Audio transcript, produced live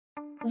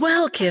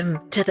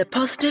Welcome to the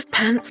Positive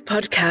Pants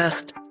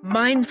Podcast.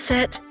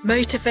 Mindset,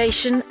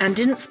 motivation, and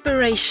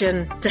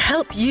inspiration to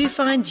help you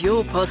find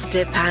your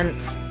positive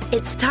pants.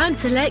 It's time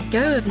to let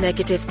go of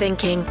negative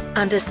thinking,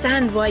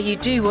 understand why you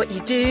do what you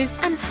do,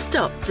 and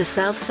stop the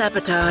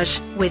self-sabotage.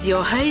 With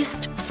your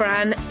host,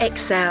 Fran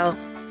Excel.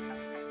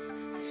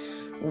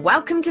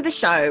 Welcome to the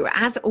show.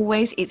 As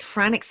always, it's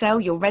Fran Excel,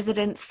 your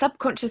resident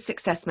subconscious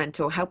success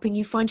mentor, helping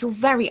you find your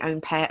very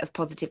own pair of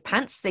positive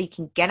pants so you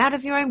can get out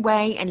of your own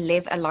way and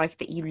live a life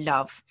that you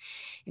love.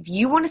 If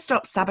you want to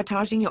stop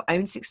sabotaging your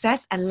own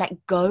success and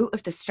let go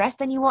of the stress,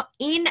 then you are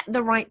in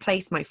the right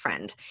place, my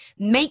friend.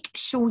 Make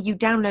sure you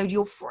download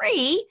your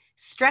free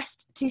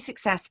Stressed to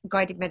Success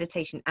guided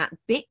meditation at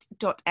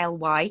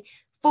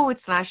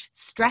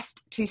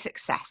bit.ly/stressed to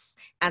success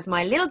as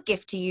my little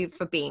gift to you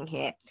for being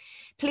here.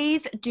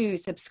 Please do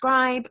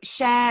subscribe,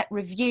 share,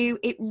 review.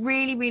 It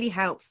really, really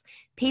helps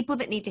people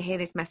that need to hear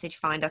this message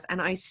find us,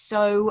 and I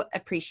so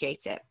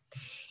appreciate it.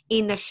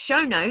 In the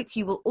show notes,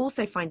 you will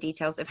also find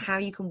details of how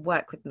you can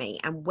work with me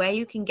and where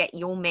you can get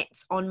your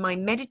mitts on my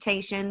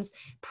meditations,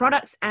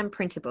 products, and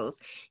printables.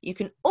 You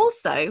can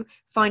also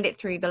find it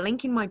through the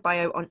link in my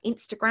bio on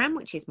Instagram,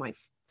 which is my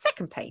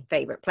second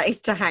favorite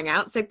place to hang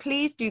out. So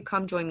please do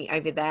come join me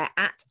over there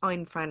at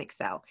I'm Fran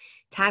Excel.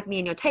 Tag me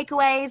in your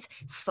takeaways,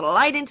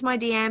 slide into my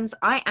DMs.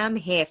 I am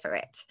here for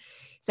it.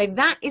 So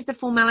that is the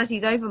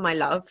formalities over, my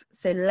love.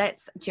 So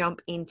let's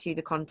jump into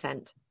the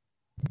content.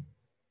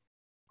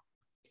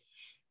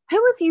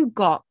 Who have you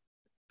got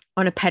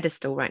on a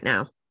pedestal right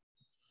now?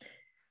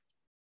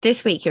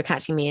 This week, you're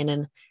catching me in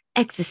an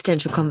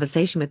existential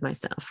conversation with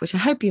myself, which I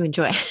hope you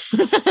enjoy.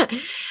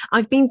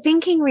 I've been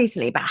thinking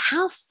recently about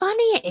how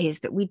funny it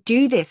is that we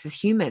do this as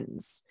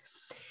humans.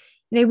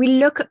 You know, we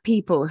look at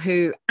people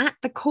who at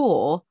the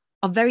core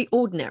are very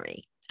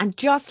ordinary and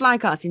just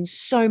like us in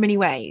so many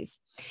ways,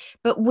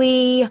 but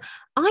we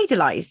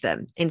idolize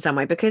them in some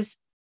way because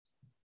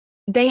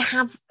they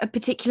have a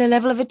particular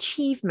level of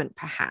achievement,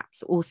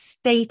 perhaps, or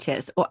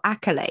status or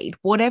accolade,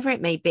 whatever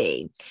it may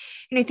be.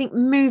 You know, think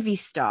movie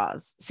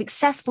stars,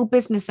 successful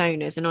business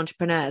owners and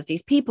entrepreneurs,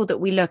 these people that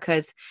we look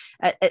as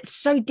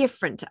so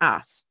different to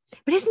us.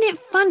 But isn't it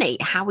funny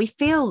how we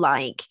feel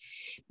like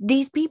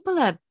these people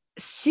are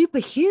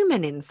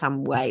superhuman in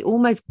some way,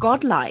 almost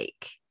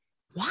godlike?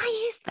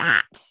 Why is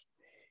that?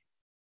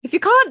 If you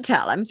can't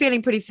tell, I'm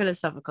feeling pretty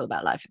philosophical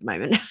about life at the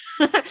moment.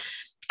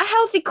 A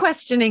healthy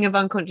questioning of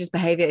unconscious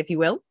behavior, if you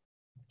will,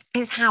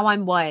 is how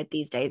I'm wired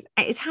these days.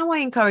 It's how I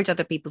encourage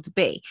other people to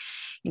be,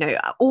 you know,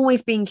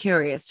 always being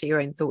curious to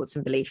your own thoughts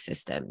and belief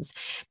systems.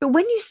 But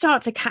when you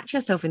start to catch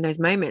yourself in those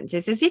moments,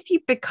 it's as if you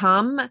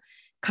become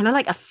kind of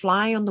like a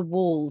fly on the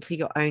wall to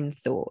your own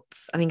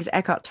thoughts. I think it's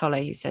Eckhart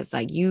Tolle who says,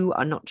 like, you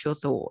are not your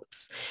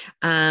thoughts.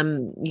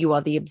 You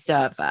are the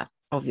observer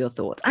of your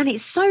thoughts. And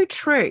it's so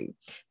true.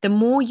 The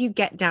more you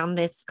get down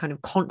this kind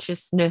of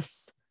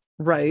consciousness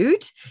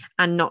road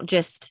and not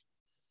just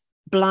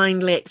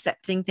blindly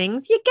accepting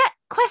things, you get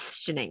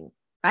questioning,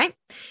 right?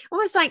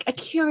 Almost like a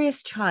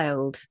curious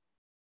child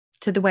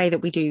to the way that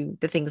we do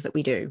the things that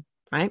we do,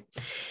 right?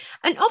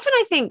 And often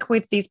I think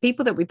with these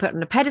people that we put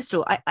on a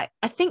pedestal, I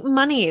think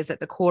money is at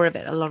the core of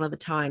it a lot of the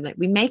time. Like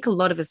we make a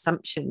lot of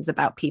assumptions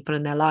about people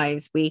and their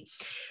lives. We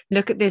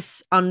look at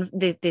this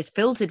this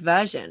filtered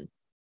version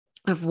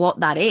of what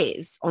that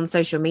is on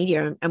social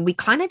media, and we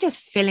kind of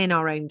just fill in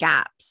our own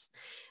gaps.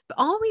 But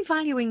are we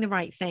valuing the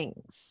right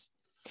things?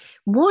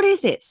 What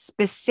is it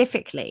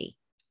specifically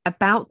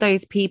about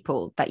those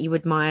people that you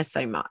admire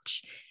so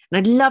much? And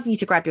I'd love you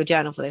to grab your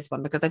journal for this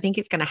one, because I think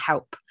it's going to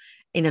help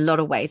in a lot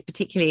of ways,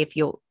 particularly if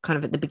you're kind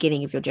of at the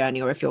beginning of your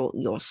journey or if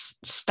you're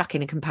stuck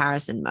in a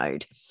comparison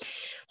mode.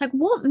 Like,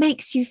 what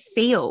makes you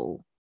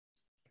feel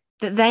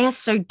that they are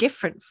so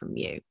different from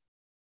you?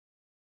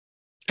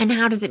 And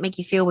how does it make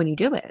you feel when you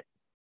do it?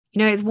 You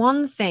know, it's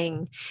one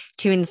thing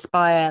to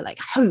inspire like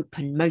hope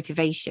and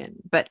motivation,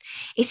 but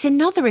it's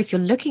another if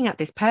you're looking at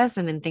this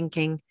person and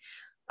thinking,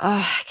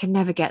 oh, I can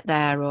never get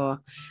there, or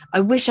I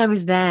wish I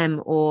was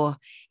them, or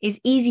it's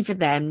easy for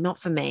them, not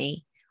for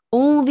me.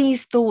 All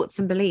these thoughts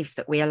and beliefs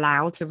that we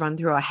allow to run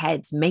through our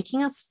heads,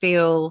 making us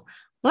feel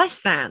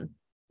less than.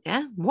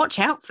 Yeah, watch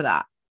out for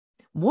that.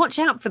 Watch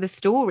out for the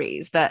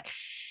stories that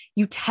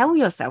you tell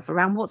yourself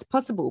around what's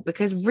possible,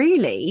 because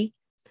really,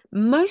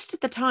 most of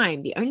the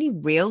time, the only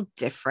real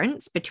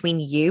difference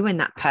between you and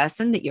that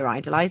person that you're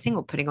idolizing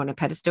or putting on a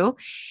pedestal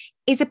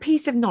is a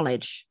piece of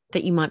knowledge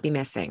that you might be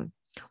missing,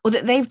 or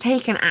that they've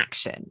taken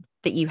action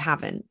that you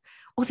haven't,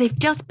 or they've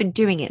just been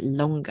doing it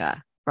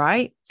longer,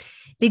 right?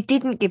 They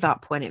didn't give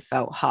up when it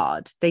felt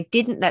hard. They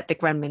didn't let the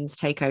gremlins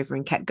take over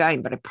and kept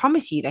going, but I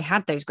promise you they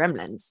had those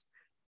gremlins.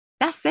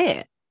 That's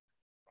it.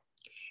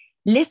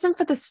 Listen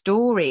for the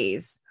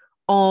stories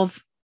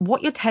of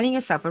what you're telling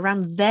yourself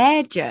around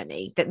their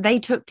journey that they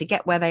took to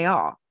get where they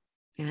are.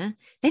 Yeah,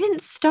 they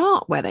didn't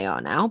start where they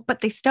are now,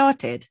 but they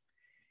started.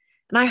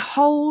 And I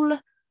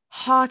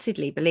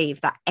heartedly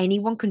believe that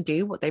anyone can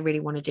do what they really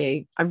want to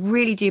do. I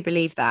really do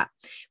believe that.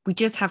 We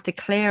just have to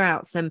clear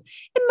out some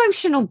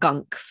emotional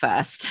gunk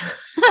first.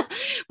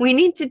 We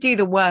need to do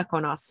the work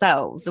on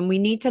ourselves, and we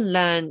need to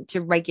learn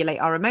to regulate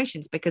our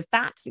emotions, because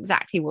that's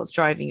exactly what's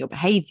driving your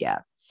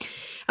behavior.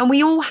 And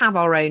we all have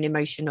our own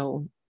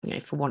emotional,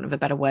 for want of a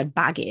better word,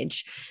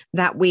 baggage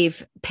that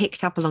we've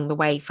picked up along the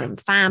way from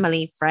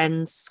family,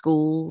 friends,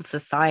 school,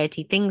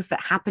 society, things that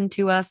happened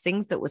to us,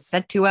 things that were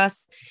said to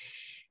us.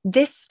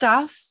 This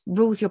stuff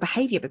rules your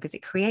behavior because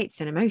it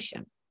creates an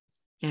emotion.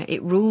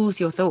 It rules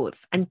your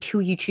thoughts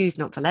until you choose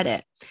not to let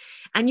it.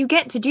 And you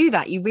get to do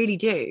that. You really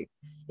do.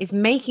 It's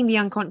making the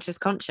unconscious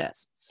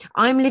conscious.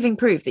 I'm living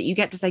proof that you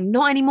get to say,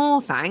 not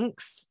anymore,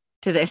 thanks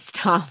to this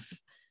stuff.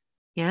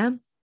 Yeah.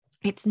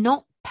 It's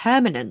not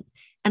permanent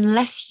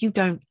unless you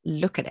don't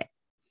look at it.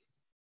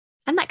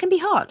 And that can be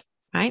hard,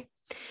 right?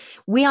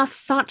 We are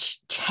such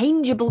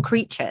changeable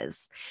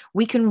creatures.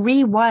 We can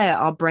rewire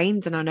our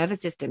brains and our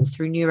nervous systems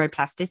through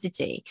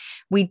neuroplasticity.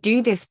 We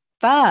do this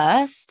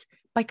first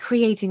by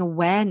creating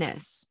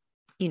awareness,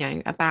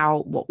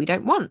 about what we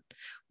don't want,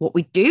 what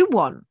we do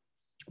want,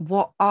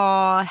 what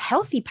our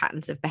healthy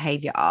patterns of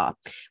behavior are,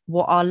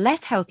 what our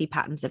less healthy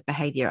patterns of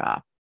behavior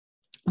are.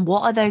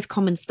 What are those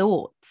common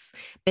thoughts,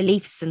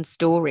 beliefs, and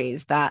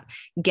stories that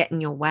get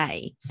in your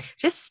way?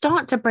 Just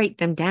start to break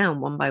them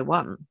down one by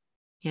one.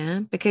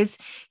 Yeah, because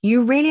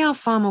you really are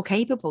far more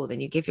capable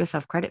than you give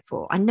yourself credit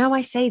for. I know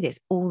I say this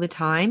all the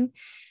time,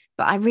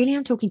 but I really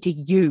am talking to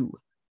you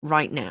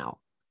right now.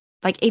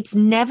 Like, it's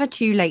never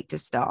too late to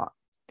start.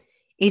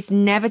 It's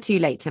never too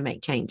late to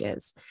make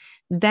changes.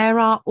 There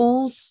are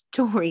all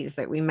stories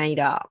that we made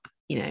up,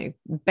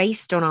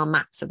 based on our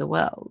maps of the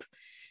world.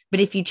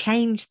 But if you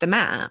change the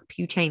map,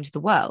 you change the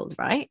world,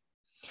 right?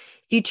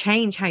 If you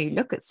change how you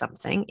look at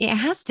something, it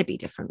has to be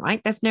different,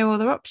 right? There's no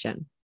other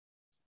option.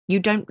 You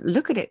don't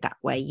look at it that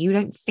way. You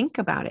don't think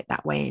about it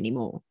that way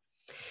anymore.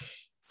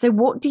 So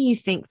what do you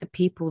think the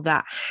people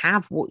that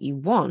have what you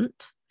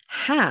want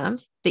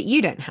have that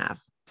you don't have?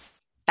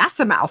 That's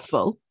a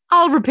mouthful.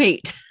 I'll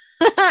repeat.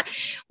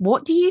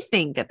 What do you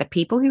think that the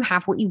people who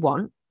have what you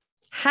want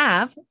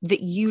have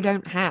that you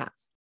don't have?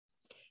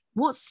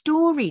 What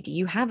story do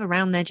you have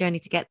around their journey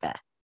to get there?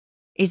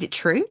 Is it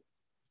true?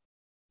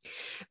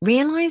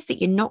 Realize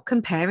that you're not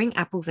comparing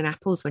apples and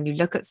apples when you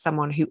look at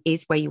someone who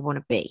is where you want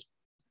to be.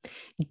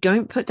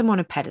 Don't put them on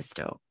a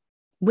pedestal.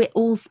 We're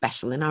all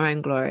special in our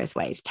own glorious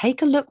ways.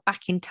 Take a look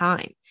back in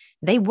time.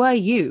 They were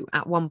you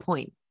at one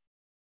point,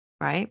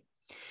 right?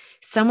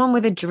 Someone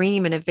with a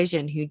dream and a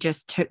vision who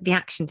just took the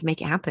action to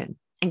make it happen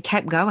and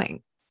kept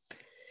going.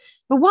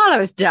 But while I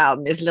was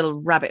down this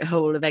little rabbit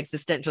hole of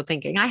existential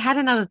thinking, I had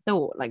another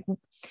thought. Like,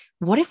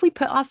 what if we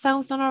put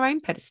ourselves on our own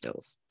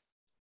pedestals?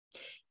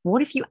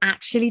 What if you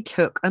actually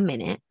took a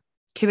minute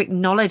to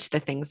acknowledge the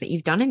things that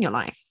you've done in your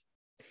life?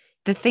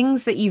 The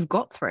things that you've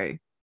got through,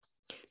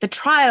 the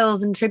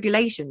trials and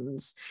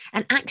tribulations,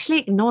 and actually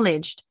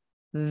acknowledged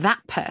that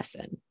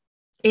person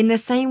in the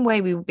same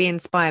way we would be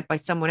inspired by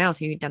someone else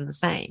who had done the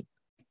same.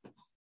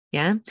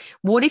 Yeah.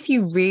 What if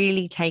you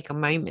really take a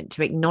moment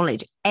to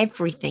acknowledge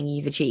everything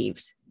you've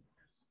achieved?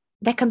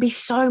 There can be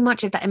so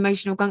much of that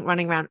emotional gunk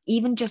running around,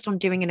 even just on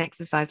doing an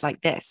exercise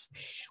like this.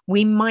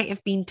 We might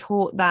have been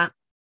taught that,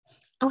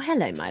 oh,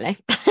 hello, Milo.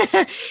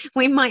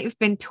 We might have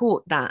been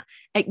taught that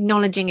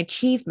acknowledging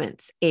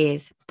achievements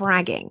is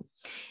bragging,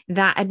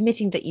 that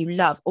admitting that you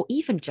love or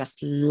even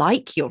just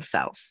like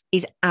yourself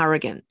is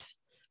arrogant.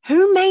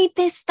 Who made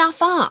this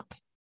stuff up,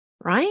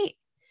 right?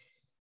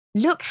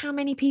 Look how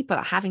many people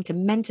are having to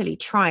mentally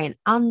try and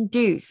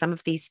undo some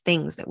of these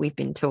things that we've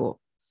been taught.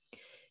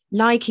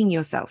 Liking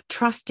yourself,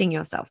 trusting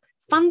yourself,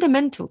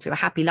 fundamental to a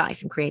happy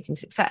life and creating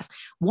success.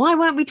 Why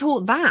weren't we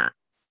taught that?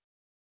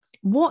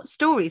 What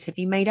stories have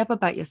you made up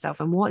about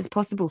yourself and what is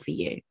possible for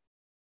you?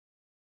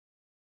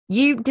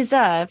 You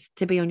deserve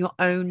to be on your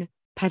own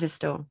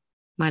pedestal,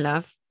 my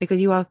love, because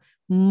you are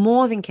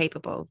more than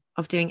capable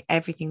of doing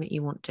everything that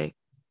you want to.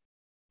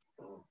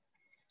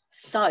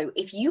 So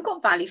if you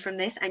got value from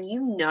this and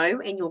you know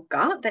in your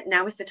gut that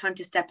now is the time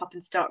to step up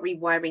and start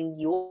rewiring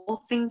your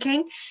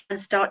thinking and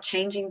start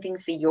changing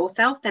things for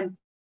yourself, then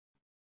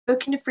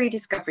book in a free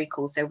discovery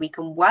call so we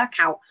can work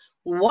out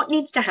what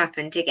needs to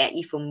happen to get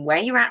you from where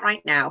you're at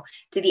right now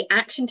to the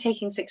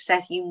action-taking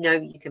success you know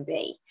you can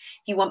be.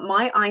 If you want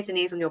my eyes and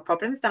ears on your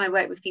problems, then I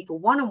work with people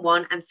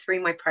one-on-one and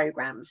through my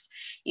programs.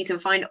 You can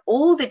find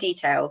all the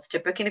details to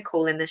book in a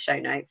call in the show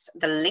notes,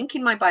 the link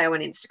in my bio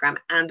on Instagram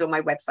and on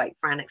my website,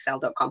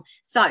 franexcel.com.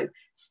 So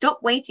stop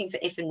waiting for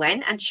if and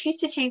when and choose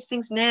to change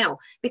things now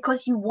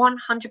because you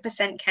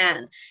 100%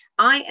 can.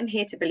 I am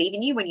here to believe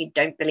in you when you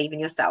don't believe in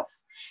yourself.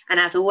 And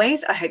as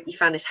always, I hope you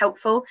found this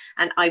helpful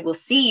and I will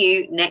see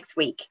you next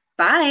week.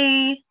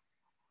 Bye.